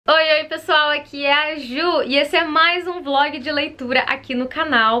pessoal, aqui é a Ju e esse é mais um vlog de leitura aqui no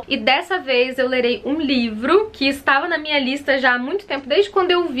canal. E dessa vez eu lerei um livro que estava na minha lista já há muito tempo, desde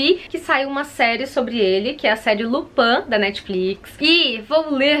quando eu vi que saiu uma série sobre ele, que é a série Lupin, da Netflix. E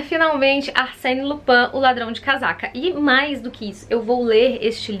vou ler finalmente Arséne Lupin, O Ladrão de Casaca. E mais do que isso, eu vou ler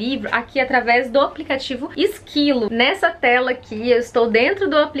este livro aqui através do aplicativo Skeelo. Nessa tela aqui eu estou dentro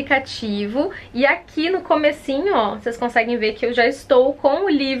do aplicativo e aqui no comecinho, ó, vocês conseguem ver que eu já estou com o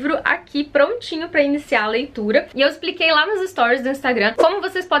livro aqui prontinho para iniciar a leitura. E eu expliquei lá nos stories do Instagram como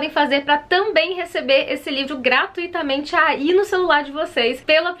vocês podem fazer para também receber esse livro gratuitamente aí no celular de vocês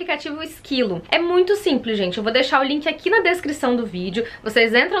pelo aplicativo Skeelo. É muito simples, gente. Eu vou deixar o link aqui na descrição do vídeo.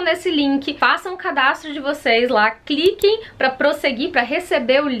 Vocês entram nesse link, façam o cadastro de vocês lá, cliquem para prosseguir, para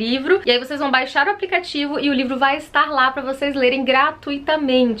receber o livro, e aí vocês vão baixar o aplicativo e o livro vai estar lá para vocês lerem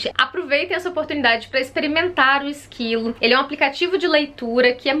gratuitamente. Aproveitem essa oportunidade para experimentar o Skeelo. Ele é um aplicativo de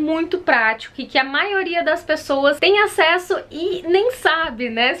leitura que é muito prático e que a maioria das pessoas tem acesso e nem sabe,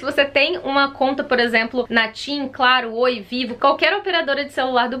 né? Se você tem uma conta, por exemplo, na TIM, Claro, Oi, Vivo, qualquer operadora de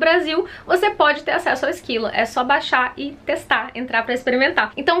celular do Brasil, você pode ter acesso ao Skeelo. É só baixar e testar, entrar para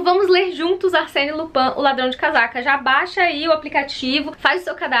experimentar. Então vamos ler juntos Arséne Lupin, O Ladrão de Casaca. Já baixa aí o aplicativo, faz o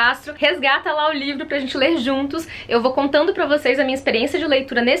seu cadastro, resgata lá o livro pra gente ler juntos. Eu vou contando pra vocês a minha experiência de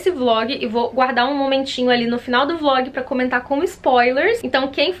leitura nesse vlog e vou guardar um momentinho ali no final do vlog pra comentar com spoilers. Então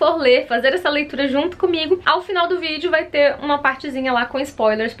quem for ler, fazer essa leitura junto comigo, ao final do vídeo vai ter uma partezinha lá com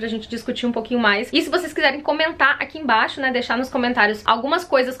spoilers pra gente discutir um pouquinho mais. E se vocês quiserem comentar aqui embaixo, né, deixar nos comentários algumas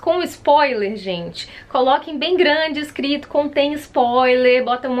coisas com spoiler, gente, coloquem bem grande, escrito, contém spoiler,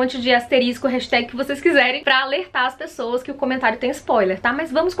 bota um monte de asterisco, hashtag que vocês quiserem pra alertar as pessoas que o comentário tem spoiler, tá?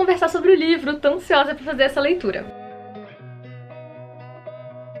 Mas vamos conversar sobre o livro, tô ansiosa pra fazer essa leitura.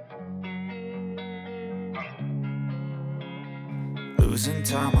 Losing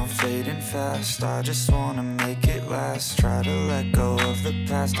time, I'm fading fast. I just wanna make it last. Try to let go of the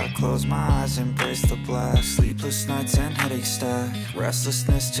past. I close my eyes, embrace the blast. Sleepless nights and headaches stack.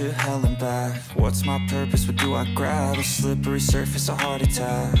 Restlessness to hell and back. What's my purpose? What do I grab? A slippery surface, a heart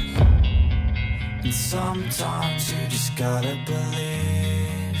attack. And sometimes you just gotta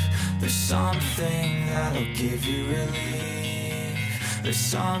believe there's something that'll give you relief. There's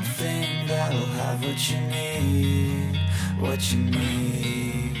something that'll have what you need. What you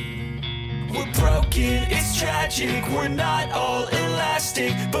need. We're broken, it's tragic. We're not all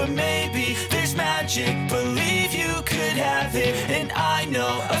elastic, but maybe there's magic. Believe you could have it. And I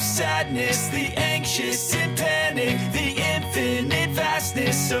know of sadness, the anxious and panic, the infinite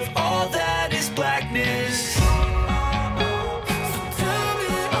vastness of all that is blackness.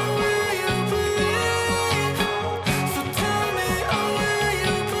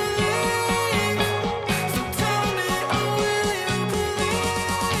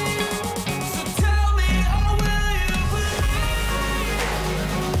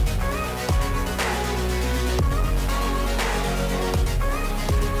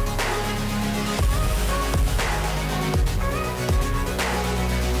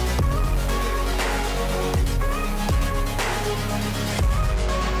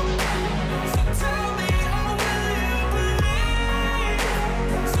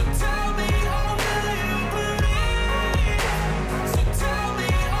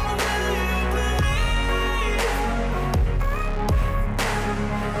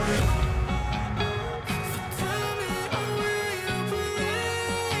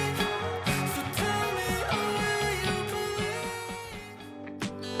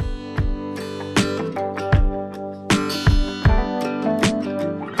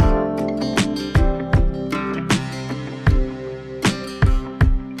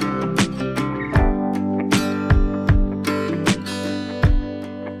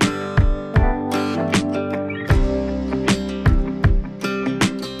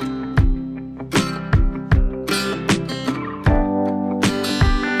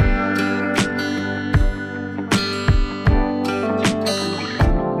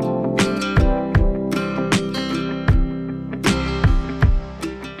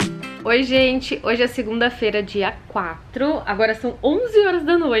 Oi gente, hoje é segunda-feira, dia 4, agora são 11 horas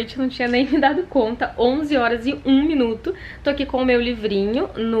da noite, não tinha nem me dado conta, 11 horas e 1 minuto. Tô aqui com o meu livrinho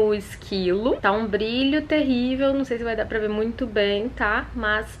no Skeelo, tá um brilho terrível, não sei se vai dar pra ver muito bem, tá?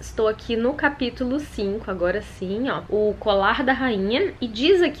 Mas estou aqui no capítulo 5, agora sim, ó, o colar da rainha, e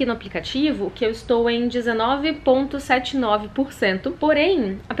diz aqui no aplicativo que eu estou em 19,79%,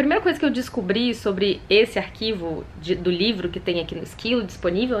 porém, a primeira coisa que eu descobri sobre esse arquivo do livro que tem aqui no Skeelo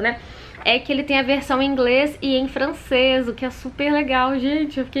disponível, né, é que ele tem a versão em inglês e em francês, o que é super legal,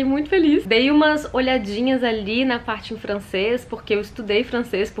 gente. Eu fiquei muito feliz. Dei umas olhadinhas ali na parte em francês, porque eu estudei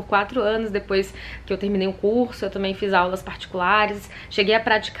francês por 4 anos depois que eu terminei o curso. Eu também fiz aulas particulares, cheguei a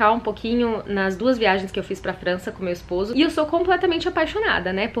praticar um pouquinho nas 2 viagens que eu fiz pra França com meu esposo, e eu sou completamente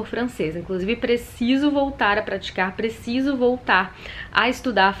apaixonada, né, por francês. Inclusive preciso voltar a praticar, preciso voltar a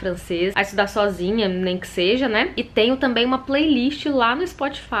estudar francês, a estudar sozinha, nem que seja, né? E tenho também uma playlist lá no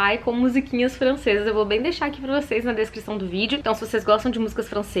Spotify com musiquinhas francesas. Eu vou bem deixar aqui pra vocês na descrição do vídeo. Então, se vocês gostam de músicas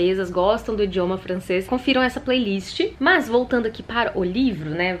francesas, gostam do idioma francês, confiram essa playlist. Mas voltando aqui para o livro,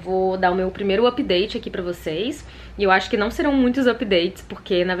 né, vou dar o meu primeiro update aqui pra vocês. E eu acho que não serão muitos updates,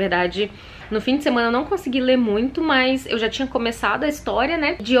 porque, na verdade, no fim de semana eu não consegui ler muito, mas eu já tinha começado a história,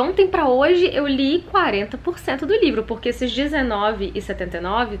 né? De ontem pra hoje eu li 40% do livro, porque esses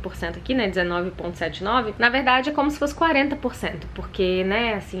 19,79% aqui, né, 19,79%, na verdade é como se fosse 40%, porque,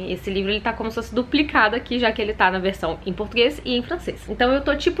 né, assim, esse livro ele tá como se fosse duplicado aqui, já que ele tá na versão em português e em francês. Então eu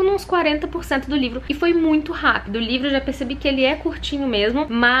tô tipo nos 40% do livro, e foi muito rápido. O livro eu já percebi que ele é curtinho mesmo,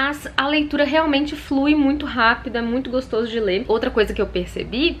 mas a leitura realmente flui muito rápido, é muito gostoso de ler. Outra coisa que eu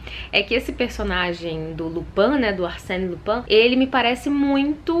percebi é que esse personagem do Lupin, né, do Arséne Lupin, ele me parece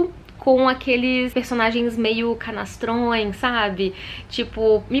muito com aqueles personagens meio canastrões, sabe?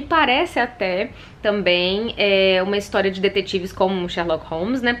 Tipo, me parece até também uma história de detetives como Sherlock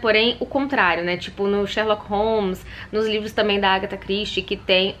Holmes, né? Porém, o contrário, né? Tipo, no Sherlock Holmes, nos livros também da Agatha Christie, que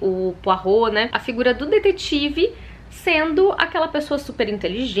tem o Poirot, né? A figura do detetive sendo aquela pessoa super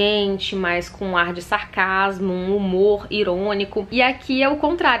inteligente, mas com um ar de sarcasmo, um humor irônico. E aqui é o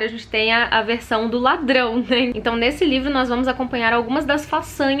contrário, a gente tem a versão do ladrão, né? Então nesse livro nós vamos acompanhar algumas das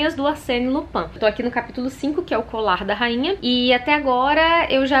façanhas do Arséne Lupin. Eu tô aqui no capítulo 5, que é o colar da rainha, e até agora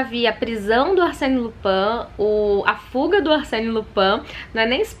eu já vi a prisão do Arséne Lupin, a fuga do Arséne Lupin, não é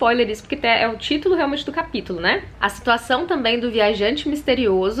nem spoiler isso, porque é o título realmente do capítulo, né? A situação também do viajante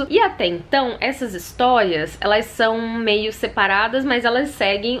misterioso, e até então essas histórias, elas são meio separadas, mas elas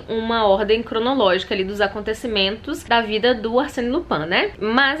seguem uma ordem cronológica ali dos acontecimentos da vida do Arséne Lupin, né?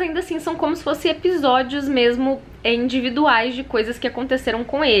 Mas ainda assim são como se fossem episódios mesmo individuais de coisas que aconteceram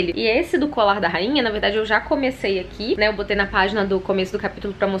com ele. E esse do colar da rainha, na verdade eu já comecei aqui, né? Eu botei na página do começo do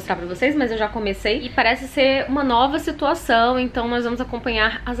capítulo pra mostrar pra vocês, mas eu já comecei e parece ser uma nova situação, então nós vamos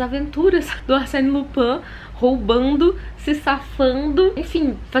acompanhar as aventuras do Arséne Lupin, roubando, se safando,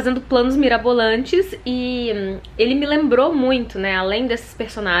 enfim, fazendo planos mirabolantes. E ele me lembrou muito, né, além desses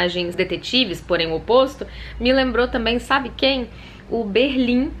personagens detetives, porém o oposto, me lembrou também, sabe quem? O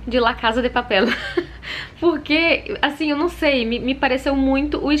Berlim de La Casa de Papel. Porque, assim, eu não sei, me pareceu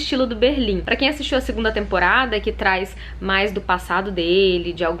muito o estilo do Berlim. Pra quem assistiu a 2ª temporada, que traz mais do passado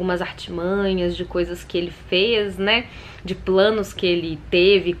dele, de algumas artimanhas, de coisas que ele fez, né, de planos que ele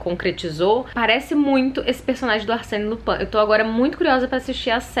teve, concretizou, parece muito esse personagem do Arséne Lupin. Eu tô agora muito curiosa pra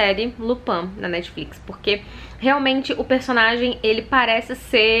assistir a série Lupin na Netflix, porque realmente o personagem, ele parece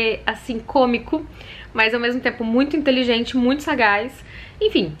ser, assim, cômico, mas ao mesmo tempo muito inteligente, muito sagaz.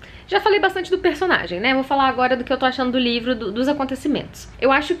 Enfim, já falei bastante do personagem, né? Vou falar agora do que eu tô achando do livro, dos acontecimentos.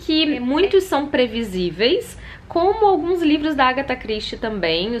 Eu acho que muitos são previsíveis, como alguns livros da Agatha Christie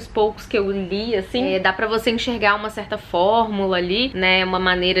também, os poucos que eu li, assim, dá pra você enxergar uma certa fórmula ali, né, uma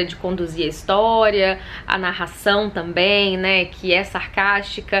maneira de conduzir a história, a narração também, né, que é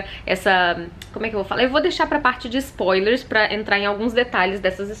sarcástica, essa... como é que eu vou falar? Eu vou deixar pra parte de spoilers pra entrar em alguns detalhes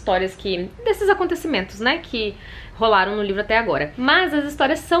dessas histórias desses acontecimentos, né, que rolaram no livro até agora. Mas as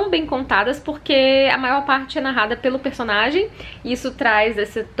histórias são bem contadas porque a maior parte é narrada pelo personagem, e isso traz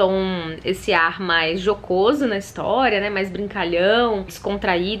esse tom, esse ar mais jocoso na história, né, mais brincalhão,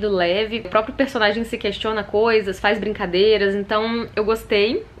 descontraído, leve. O próprio personagem se questiona coisas, faz brincadeiras, então eu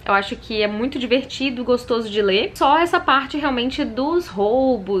gostei. Eu acho que é muito divertido, gostoso de ler. Só essa parte realmente dos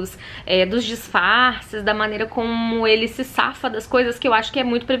roubos, dos disfarces, da maneira como ele se safa das coisas, que eu acho que é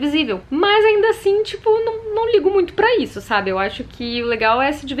muito previsível. Mas ainda assim, tipo, não ligo muito pra isso, sabe? Eu acho que o legal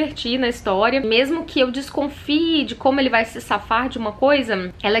é se divertir na história. Mesmo que eu desconfie de como ele vai se safar de uma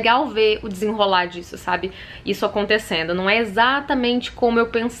coisa, é legal ver o desenrolar disso, sabe? Isso acontecendo. Não é exatamente como eu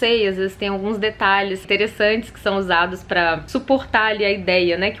pensei. Às vezes tem alguns detalhes interessantes que são usados pra suportar ali a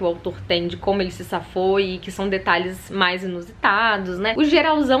ideia, né, que o autor tem de como ele se safou, e que são detalhes mais inusitados, né? O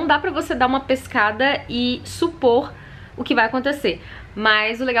geralzão dá pra você dar uma pescada e supor o que vai acontecer,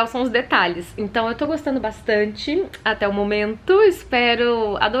 mas o legal são os detalhes. Então eu tô gostando bastante até o momento,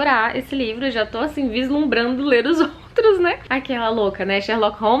 espero adorar esse livro, já tô assim vislumbrando ler os outros. outros, né? Aquela louca, né?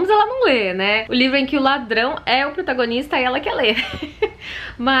 Sherlock Holmes, ela não lê, né? O livro em que o ladrão é o protagonista e ela quer ler.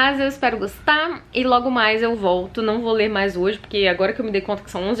 Mas eu espero gostar e logo mais eu volto. Não vou ler mais hoje, porque agora que eu me dei conta que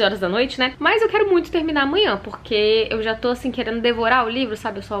são 11 horas da noite, né? Mas eu quero muito terminar amanhã, porque eu já tô assim querendo devorar o livro,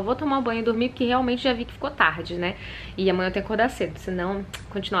 sabe? Eu só vou tomar banho e dormir, porque realmente já vi que ficou tarde, né? E amanhã eu tenho que acordar cedo, senão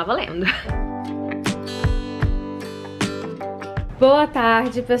continuava lendo. Boa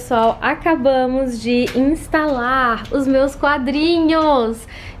tarde, pessoal. Acabamos de instalar os meus quadrinhos.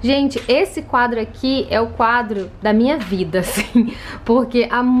 Gente, esse quadro aqui é o quadro da minha vida, assim, porque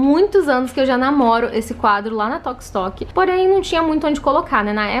há muitos anos que eu já namoro esse quadro lá na Tokstok, porém não tinha muito onde colocar,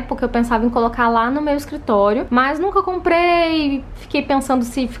 né? Na época eu pensava em colocar lá no meu escritório, mas nunca comprei, fiquei pensando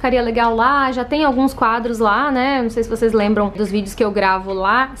se ficaria legal lá. Já tem alguns quadros lá, né? Não sei se vocês lembram dos vídeos que eu gravo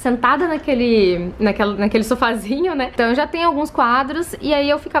lá, sentada naquele sofazinho, né? Então eu já tenho alguns quadros e aí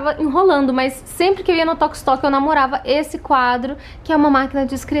eu ficava enrolando, mas sempre que eu ia no Tokstok eu namorava esse quadro, que é uma máquina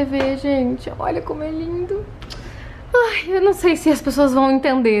de escrever, gente. Olha como é lindo. Ai, eu não sei se as pessoas vão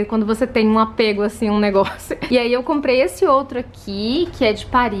entender quando você tem um apego assim, um negócio. E aí eu comprei esse outro aqui, que é de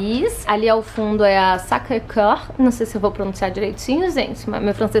Paris. Ali ao fundo é a Sacré-Cœur. Não sei se eu vou pronunciar direitinho, gente, mas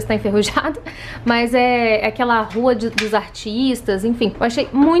meu francês tá enferrujado. Mas é aquela rua dos artistas, enfim. Eu achei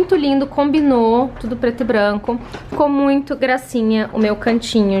muito lindo, combinou, tudo preto e branco. Ficou muito gracinha o meu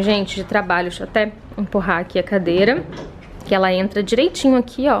cantinho, gente, de trabalho. Deixa eu até empurrar aqui a cadeira, que ela entra direitinho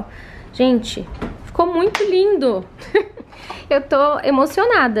aqui, ó. Gente, ficou muito lindo. Eu tô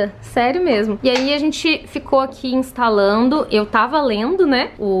emocionada, sério mesmo. E aí a gente ficou aqui instalando. Eu tava lendo,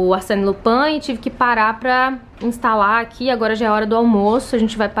 né, o Arséne Lupin e tive que parar pra instalar aqui. Agora já é hora do almoço, a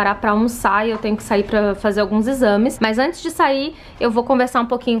gente vai parar pra almoçar e eu tenho que sair pra fazer alguns exames. Mas antes de sair, eu vou conversar um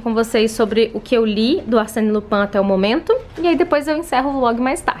pouquinho com vocês sobre o que eu li do Arséne Lupin até o momento. E aí depois eu encerro o vlog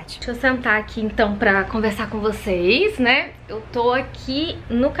mais tarde. Deixa eu sentar aqui então pra conversar com vocês, né? Eu tô aqui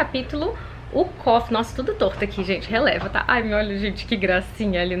no capítulo O Cofre. Nossa, tudo torto aqui, gente. Releva, tá? Ai, olha, gente, que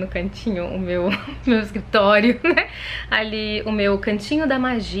gracinha ali no cantinho, o meu escritório, né? Ali, o meu cantinho da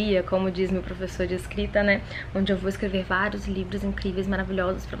magia, como diz meu professor de escrita, né? Onde eu vou escrever vários livros incríveis,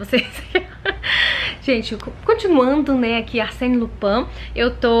 maravilhosos pra vocês. Gente, continuando, né, aqui, Arséne Lupin,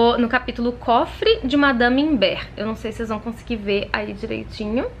 eu tô no capítulo Cofre de Madame Imbert. Eu não sei se vocês vão conseguir ver aí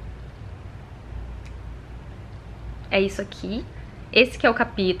direitinho. É isso aqui. Esse que é o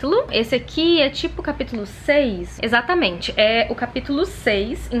capítulo. Esse aqui é tipo o capítulo 6. Exatamente, é o capítulo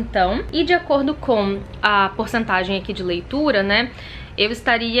 6, então. E de acordo com a porcentagem aqui de leitura, né, eu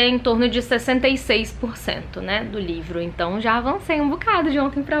estaria em torno de 66%, né, do livro. Então já avancei um bocado de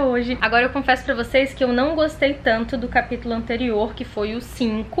ontem pra hoje. Agora eu confesso pra vocês que eu não gostei tanto do capítulo anterior, que foi o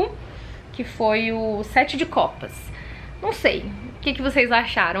 5, que foi o 7 de copas. Não sei, o que vocês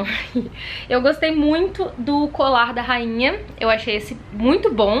acharam? Eu gostei muito do colar da rainha, eu achei esse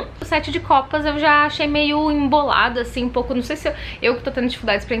muito bom. O 7 de copas eu já achei meio embolado, assim, um pouco, não sei se eu que tô tendo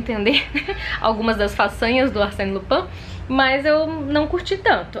dificuldades pra entender, né, algumas das façanhas do Arséne Lupin, mas eu não curti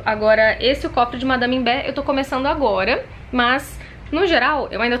tanto. Agora, esse, o Cofre de Madame Imbert, eu tô começando agora, mas no geral,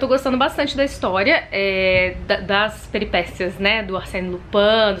 eu ainda tô gostando bastante da história, das peripécias, né, do Arséne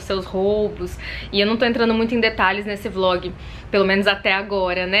Lupin, dos seus roubos. E eu não tô entrando muito em detalhes nesse vlog, pelo menos até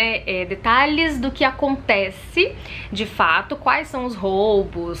agora, né, detalhes do que acontece de fato, quais são os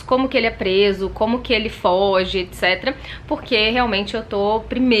roubos, como que ele é preso, como que ele foge, etc. Porque realmente eu tô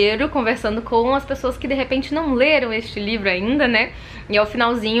primeiro conversando com as pessoas que de repente não leram este livro ainda, né, e ao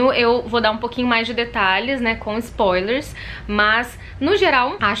finalzinho eu vou dar um pouquinho mais de detalhes, né, com spoilers, mas no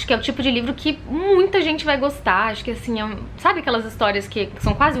geral acho que é o tipo de livro que muita gente vai gostar. Acho que assim, sabe aquelas histórias que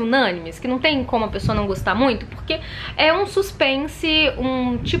são quase unânimes, que não tem como a pessoa não gostar muito, porque é um suspense,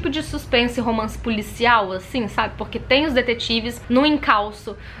 um tipo de suspense romance policial, assim, sabe, porque tem os detetives no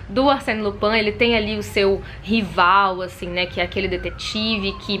encalço do Arséne Lupin, ele tem ali o seu rival, assim, né, que é aquele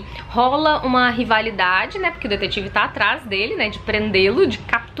detetive que rola uma rivalidade, né, porque o detetive tá atrás dele, né, de prendê-lo, de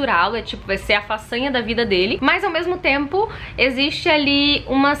capturá-lo, é tipo, vai ser a façanha da vida dele, mas ao mesmo tempo existe ali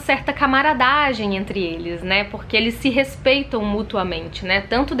uma certa camaradagem entre eles, né, porque eles se respeitam mutuamente, né,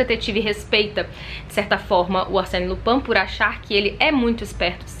 tanto o detetive respeita, de certa forma, o Arséne Lupin por achar que ele é muito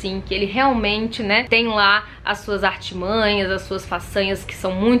esperto, sim, que ele realmente, né, tem lá as suas artimanhas, as suas façanhas que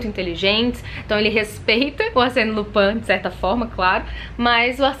são muito inteligentes, então ele respeita o Arséne Lupin, de certa forma, claro,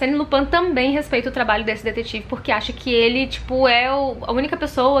 mas o Arséne Lupin também respeita o trabalho desse detetive porque acha que ele, tipo, é a única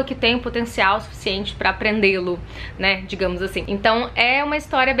pessoa que tem o potencial suficiente pra prendê-lo, né, digamos assim. Então é uma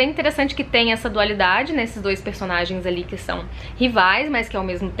história bem interessante que tem essa dualidade, né, esses dois personagens ali que são rivais, mas que ao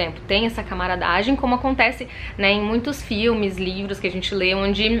mesmo tempo tem essa camaradagem, como acontece, né, em muitos filmes, livros que a gente lê,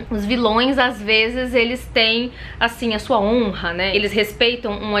 onde os vilões, às vezes, eles têm, assim, a sua honra, né, eles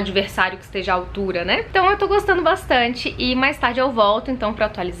respeitam um adversário que esteja à altura, né. Então eu tô gostando bastante e mais tarde eu volto, então, pra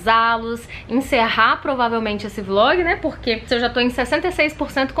atualizá-los, encerrar provavelmente esse vlog, né, porque se eu já tô em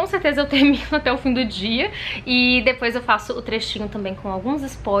 66%, com certeza eu termino até o fim do dia, e depois eu faço o trechinho também com alguns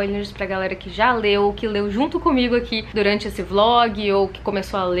spoilers pra galera que já leu, que leu junto comigo aqui durante esse vlog, ou que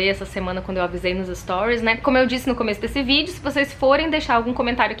começou a ler essa semana quando eu avisei nos stories, né. Como eu disse no começo desse vídeo, se vocês forem deixar algum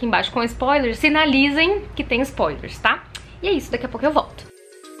comentário aqui embaixo com spoilers, sinalizem que tem spoilers, tá? E é isso, daqui a pouco eu volto.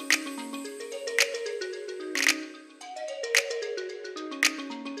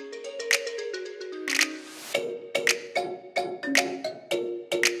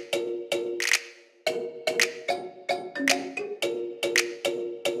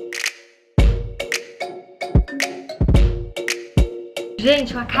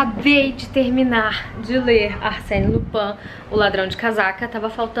 Gente, eu acabei de terminar de ler Arséne Lupin, O Ladrão de Casaca. Tava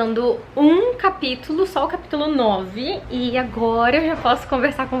faltando um capítulo, só o capítulo 9. E agora eu já posso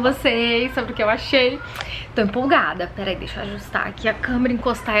conversar com vocês sobre o que eu achei. Tô empolgada. Peraí, deixa eu ajustar aqui a câmera,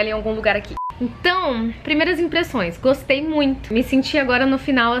 encostar ela em algum lugar aqui. Então, primeiras impressões, gostei muito. Me senti agora no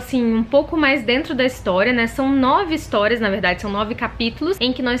final, assim, um pouco mais dentro da história, né? São 9 histórias, na verdade, são 9 capítulos,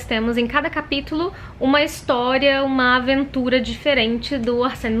 em que nós temos em cada capítulo uma história, uma aventura diferente do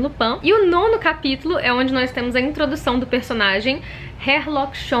Arséne Lupin. E o 9º capítulo é onde nós temos a introdução do personagem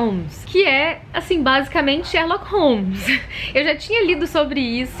Sherlock Holmes, que é, assim, basicamente Sherlock Holmes. Eu já tinha lido sobre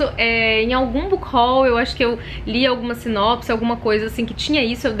isso em algum book haul, eu acho que eu li alguma sinopse, alguma coisa assim que tinha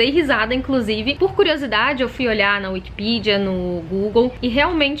isso, eu dei risada, inclusive. Por curiosidade, eu fui olhar na Wikipedia, no Google, e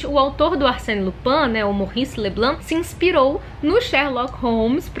realmente o autor do Arséne Lupin, né, o Maurice LeBlanc, se inspirou no Sherlock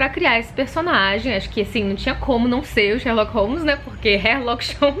Holmes pra criar esse personagem. Acho que, assim, não tinha como não ser o Sherlock Holmes, né, porque Sherlock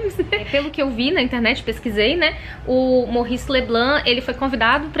Holmes, né? Pelo que eu vi na internet, pesquisei, né, o Maurice LeBlanc, ele foi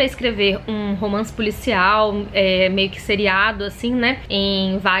convidado para escrever um romance policial, meio que seriado, assim, né,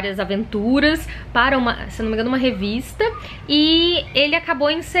 em várias aventuras, para uma, se não me engano, uma revista, e ele acabou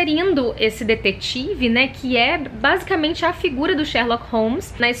inserindo esse detetive, né, que é basicamente a figura do Sherlock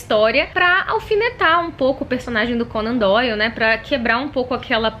Holmes na história, para alfinetar um pouco o personagem do Conan Doyle, né, para quebrar um pouco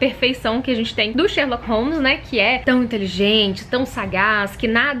aquela perfeição que a gente tem do Sherlock Holmes, né, que é tão inteligente, tão sagaz, que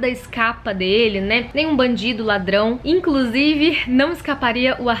nada escapa dele, né, nenhum bandido, ladrão, inclusive não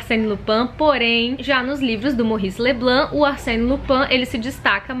escaparia o Arséne Lupin. Porém, já nos livros do Maurice LeBlanc, o Arséne Lupin, ele se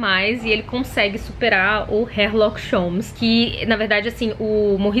destaca mais e ele consegue superar o Sherlock Holmes, que, na verdade, assim,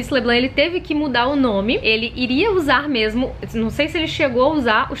 o Maurice LeBlanc, ele teve que mudar o nome, ele iria usar mesmo, não sei se ele chegou a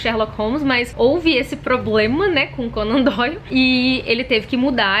usar o Sherlock Holmes, mas houve esse problema, né, com o Conan Doyle, e ele teve que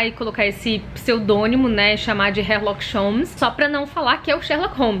mudar e colocar esse pseudônimo, né, chamar de Sherlock Holmes, só pra não falar que é o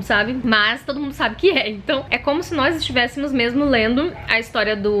Sherlock Holmes, sabe? Mas todo mundo sabe que é, então é como se nós estivéssemos mesmo lendo a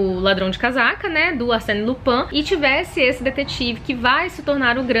história do Ladrão de Casaca, né, do Arséne Lupin, e tivesse esse detetive que vai se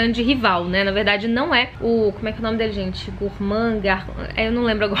tornar o grande rival, né, na verdade não é o, como é que é o nome dele, gente? Eu não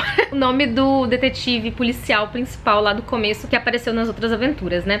lembro agora o nome do detetive policial principal lá do começo, que apareceu nas outras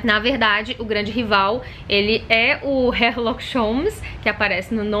aventuras, né. Na verdade, o grande rival, ele é o Sherlock Holmes, que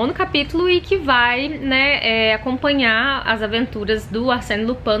aparece no 9º capítulo e que vai, né, acompanhar as aventuras do Arséne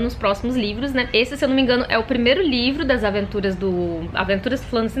Lupin nos próximos livros, né. Esse, se eu não me engano, é o primeiro livro das aventuras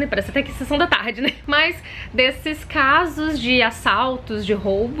falando assim, né? Parece até que sessão da tarde, né? Mas desses casos de assaltos, de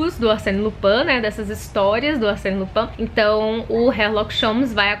roubos do Arséne Lupin, né? Dessas histórias do Arséne Lupin. Então o Sherlock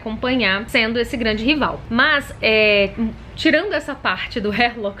Holmes vai acompanhar sendo esse grande rival. Mas, tirando essa parte do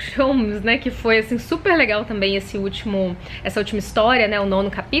Sherlock Holmes, né, que foi, assim, super legal também essa última história, né, o 9º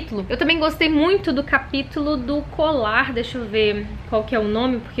capítulo, eu também gostei muito do capítulo do colar, deixa eu ver qual que é o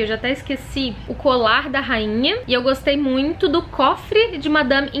nome, porque eu já até esqueci, o colar da rainha, e eu gostei muito do cofre de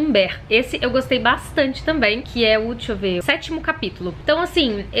Madame Imbert. Esse eu gostei bastante também, que é o, deixa eu ver, o 7º capítulo. Então,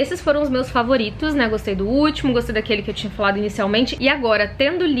 assim, esses foram os meus favoritos, né, gostei do último, gostei daquele que eu tinha falado inicialmente, e agora,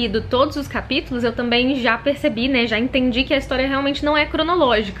 tendo lido todos os capítulos, eu também já percebi, né, já entendi que a história realmente não é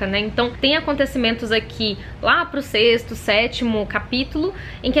cronológica, né? Então tem acontecimentos aqui lá pro 6º, 7º capítulo,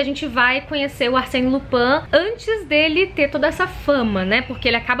 em que a gente vai conhecer o Arséne Lupin antes dele ter toda essa fama, né? Porque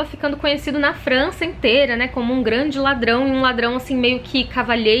ele acaba ficando conhecido na França inteira, né? Como um grande ladrão, e um ladrão, assim, meio que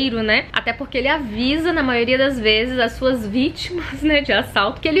cavalheiro, né? Até porque ele avisa, na maioria das vezes, as suas vítimas, né, de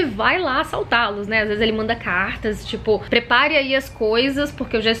assalto, que ele vai lá assaltá-los, né? Às vezes ele manda cartas, tipo, prepare aí as coisas,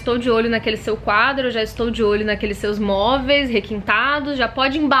 porque eu já estou de olho naquele seu quadro, eu já estou de olho naqueles seus móveis, móveis requintados, já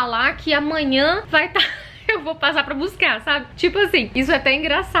pode embalar que amanhã vai estar... eu vou passar pra buscar, sabe? Tipo assim, isso é até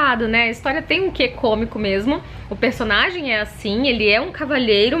engraçado, né? A história tem um quê cômico mesmo. O personagem é assim, ele é um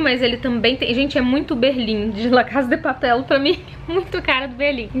cavalheiro, mas ele também tem... Gente, é muito Berlim, de La Casa de Papel, pra mim, muito cara do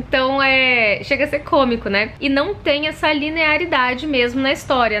Berlim. Então, chega a ser cômico, né? E não tem essa linearidade mesmo na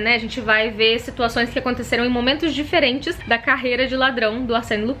história, né? A gente vai ver situações que aconteceram em momentos diferentes da carreira de ladrão do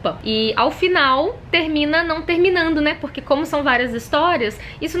Arséne Lupin. E, ao final, termina não terminando, né? Porque como são várias histórias,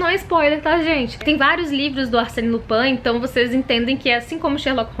 isso não é spoiler, tá, gente? Tem vários livros do Arséne Lupin, então vocês entendem que assim como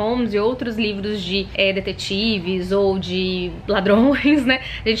Sherlock Holmes e outros livros de detetives ou de ladrões, né,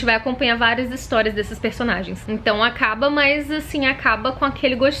 a gente vai acompanhar várias histórias desses personagens. Então acaba, mas assim, acaba com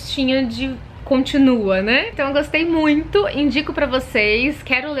aquele gostinho de continua, né? Então eu gostei muito, indico pra vocês,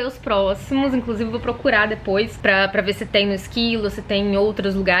 quero ler os próximos, inclusive vou procurar depois pra ver se tem no Skeelo, se tem em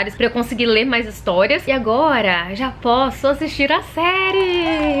outros lugares, pra eu conseguir ler mais histórias. E agora já posso assistir a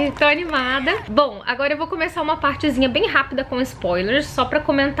série! Tô animada! Bom, agora eu vou começar uma partezinha bem rápida com spoilers, só pra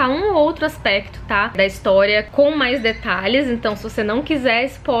comentar um ou outro aspecto, tá? Da história com mais detalhes, então se você não quiser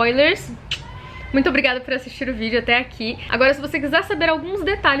spoilers... Muito obrigada por assistir o vídeo até aqui. Agora, se você quiser saber alguns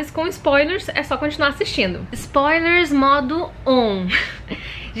detalhes com spoilers, é só continuar assistindo. Spoilers modo on.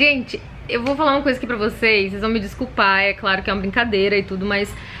 Gente, eu vou falar uma coisa aqui pra vocês vão me desculpar, é claro que é uma brincadeira e tudo,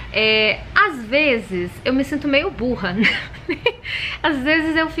 mas às vezes eu me sinto meio burra. Às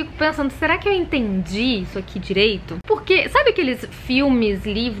vezes eu fico pensando, será que eu entendi isso aqui direito? Porque, sabe aqueles filmes,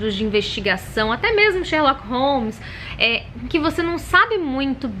 livros de investigação, até mesmo Sherlock Holmes, que você não sabe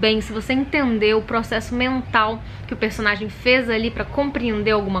muito bem se você entendeu o processo mental que o personagem fez ali pra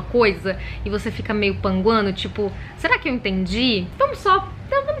compreender alguma coisa e você fica meio panguando, tipo, será que eu entendi? Vamos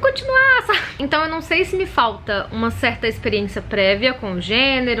continuar, sabe? Então eu não sei se me falta uma certa experiência prévia com o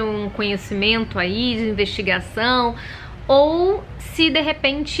gênero, um conhecimento aí de investigação, ou se de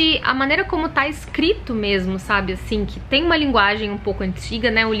repente a maneira como tá escrito mesmo, sabe, assim, que tem uma linguagem um pouco antiga,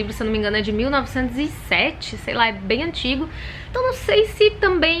 né, o livro, se eu não me engano, é de 1907, sei lá, é bem antigo, então não sei se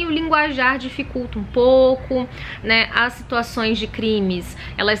também o linguajar dificulta um pouco, né, as situações de crimes,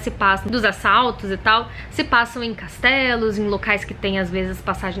 elas se passam, dos assaltos e tal, se passam em castelos, em locais que tem às vezes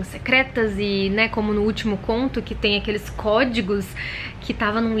passagens secretas e, né, como no último conto, que tem aqueles códigos que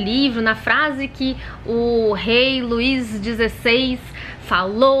tava num livro, na frase que o rei Luís XVI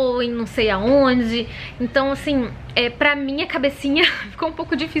falou em não sei aonde. Então, assim, pra minha cabecinha ficou um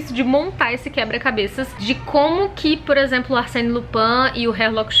pouco difícil de montar esse quebra-cabeças de como que, por exemplo, o Arséne Lupin e o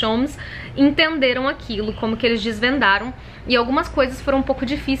Sherlock Holmes entenderam aquilo, como que eles desvendaram. E algumas coisas foram um pouco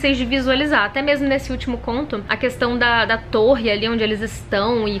difíceis de visualizar. Até mesmo nesse último conto, a questão da torre ali onde eles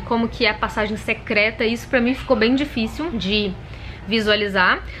estão e como que é a passagem secreta, isso pra mim ficou bem difícil de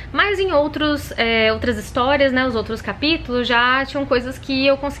visualizar, mas em outras histórias, né, os outros capítulos já tinham coisas que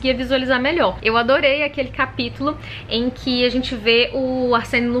eu conseguia visualizar melhor. Eu adorei aquele capítulo em que a gente vê o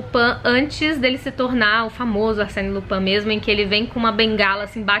Arséne Lupin antes dele se tornar o famoso Arséne Lupin mesmo, em que ele vem com uma bengala,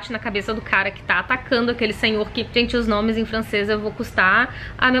 assim, bate na cabeça do cara que tá atacando aquele senhor que, gente, os nomes em francês eu vou custar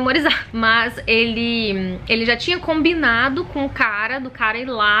a memorizar, mas ele já tinha combinado com o cara, do cara ir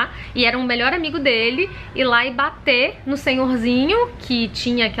lá, e era um melhor amigo dele, ir lá e bater no senhorzinho que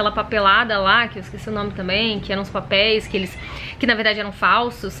tinha aquela papelada lá, que eu esqueci o nome também, que eram os papéis que na verdade eram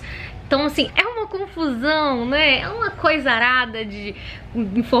falsos. Então, assim, é uma confusão, né? É uma coisa arada de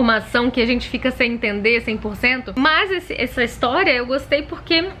informação que a gente fica sem entender 100%. Mas essa história eu gostei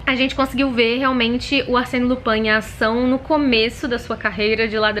porque a gente conseguiu ver realmente o Arséne Lupin em ação no começo da sua carreira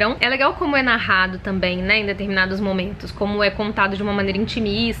de ladrão. É legal como é narrado também, né, em determinados momentos, como é contado de uma maneira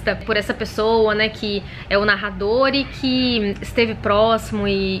intimista por essa pessoa, né, que é o narrador e que esteve próximo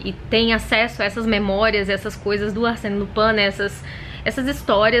e tem acesso a essas memórias, essas coisas do Arséne Lupin, né, essas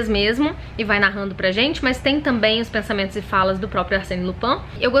histórias mesmo, e vai narrando pra gente, mas tem também os pensamentos e falas do próprio Arséne Lupin.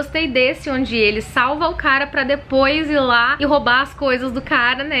 Eu gostei desse onde ele salva o cara pra depois ir lá e roubar as coisas do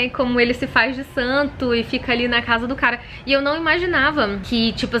cara, né, e como ele se faz de santo e fica ali na casa do cara. E eu não imaginava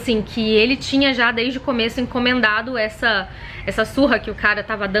que, tipo assim, que ele tinha já desde o começo encomendado essa surra que o cara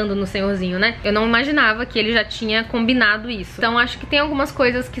tava dando no senhorzinho, né? Eu não imaginava que ele já tinha combinado isso. Então acho que tem algumas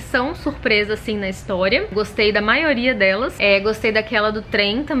coisas que são surpresa, assim, na história. Gostei da maioria delas. Gostei aquela do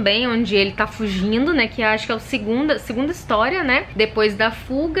trem também, onde ele tá fugindo, né, que acho que é a segunda história, né, depois da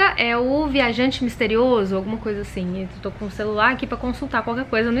fuga é o viajante misterioso, alguma coisa assim. Eu tô com o celular aqui pra consultar qualquer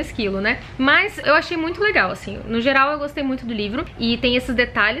coisa no Skeelo, né, mas eu achei muito legal, assim, no geral eu gostei muito do livro, e tem esses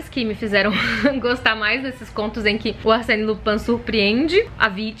detalhes que me fizeram gostar mais desses contos em que o Arséne Lupin surpreende a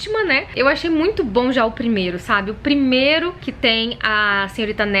vítima, né. Eu achei muito bom já o primeiro, sabe, o primeiro que tem a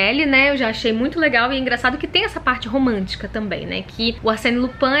senhorita Nelly, né, eu já achei muito legal, e é engraçado que tem essa parte romântica também, né, que o Arséne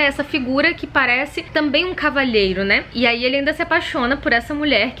Lupin é essa figura que parece também um cavalheiro, né, e aí ele ainda se apaixona por essa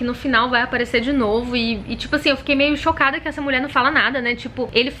mulher que no final vai aparecer de novo, e tipo assim, eu fiquei meio chocada que essa mulher não fala nada, né, tipo,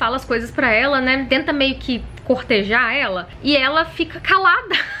 ele fala as coisas pra ela, né, tenta meio que cortejar ela, e ela fica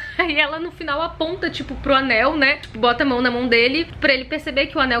calada. E ela no final aponta, tipo, pro anel, né, tipo, bota a mão na mão dele pra ele perceber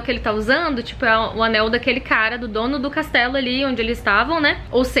que o anel que ele tá usando, tipo, é o anel daquele cara, do dono do castelo ali onde eles estavam, né,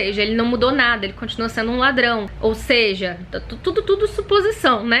 ou seja, ele não mudou nada, ele continua sendo um ladrão, ou seja, tudo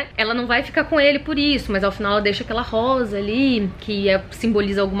suposição, né, ela não vai ficar com ele por isso, mas ao final ela deixa aquela rosa ali, que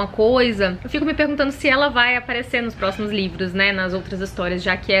simboliza alguma coisa. Eu fico me perguntando se ela vai aparecer nos próximos livros, né, nas outras histórias,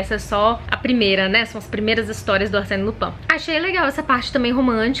 já que essa é só a primeira, né, são as primeiras histórias do Arséne Lupin. Achei legal essa parte também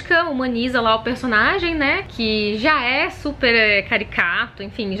romântica, humaniza lá o personagem, né, que já é super caricato,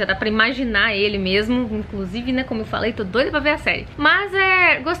 enfim, já dá pra imaginar ele mesmo, inclusive, né, como eu falei, tô doida pra ver a série. Mas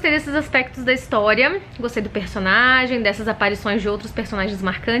gostei desses aspectos da história, gostei do personagem, dessas aparições de outros personagens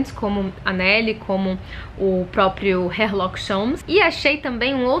marcantes, como a Nelly, como o próprio Sherlock Holmes, e achei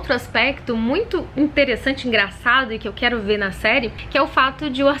também um outro aspecto muito interessante, engraçado, e que eu quero ver na série, que é o fato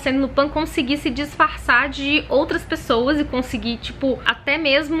de o Arséne Lupin conseguir se disfarçar de outras pessoas e conseguir, tipo, até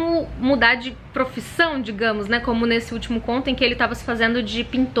mesmo mudar de profissão, digamos, né, como nesse último conto em que ele tava se fazendo de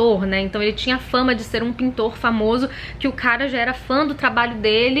pintor, né, então ele tinha fama de ser um pintor famoso, que o cara já era fã do trabalho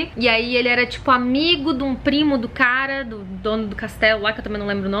dele, e aí ele era tipo amigo de um primo do cara, do dono do castelo lá, que eu também não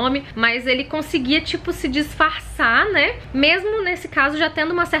lembro o nome, mas ele conseguia, tipo, se disfarçar, né, mesmo nesse caso já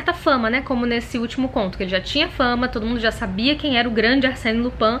tendo uma certa fama, né, como nesse último conto, que ele já tinha fama, todo mundo já sabia quem era o grande Arséne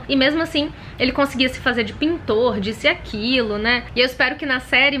Lupin, e mesmo assim ele conseguia se fazer de pintor, disse aquilo, né, e eu espero que na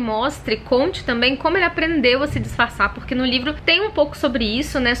série mostre, conte também como ele aprendeu a se disfarçar, porque no livro tem um pouco sobre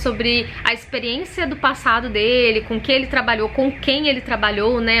isso, né, sobre a experiência do passado dele, com que ele trabalhou, com quem ele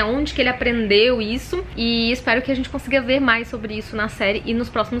trabalhou, né, onde que ele aprendeu isso, e espero que a gente consiga ver mais sobre isso na série e nos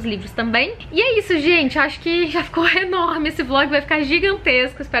próximos livros também. E é isso, gente, acho que já ficou enorme, esse vlog vai ficar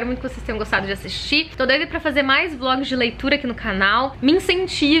gigantesco, espero muito que vocês tenham gostado de assistir, tô doida pra fazer mais vlogs de leitura aqui no canal, me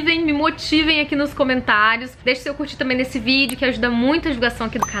incentivem, me motivem aqui nos comentários, deixe seu curtir também nesse vídeo, que ajuda muito a divulgação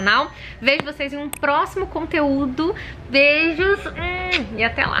aqui do canal. Vejo vocês em um próximo conteúdo. Beijos e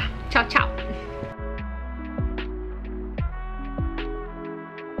até lá. Tchau, tchau.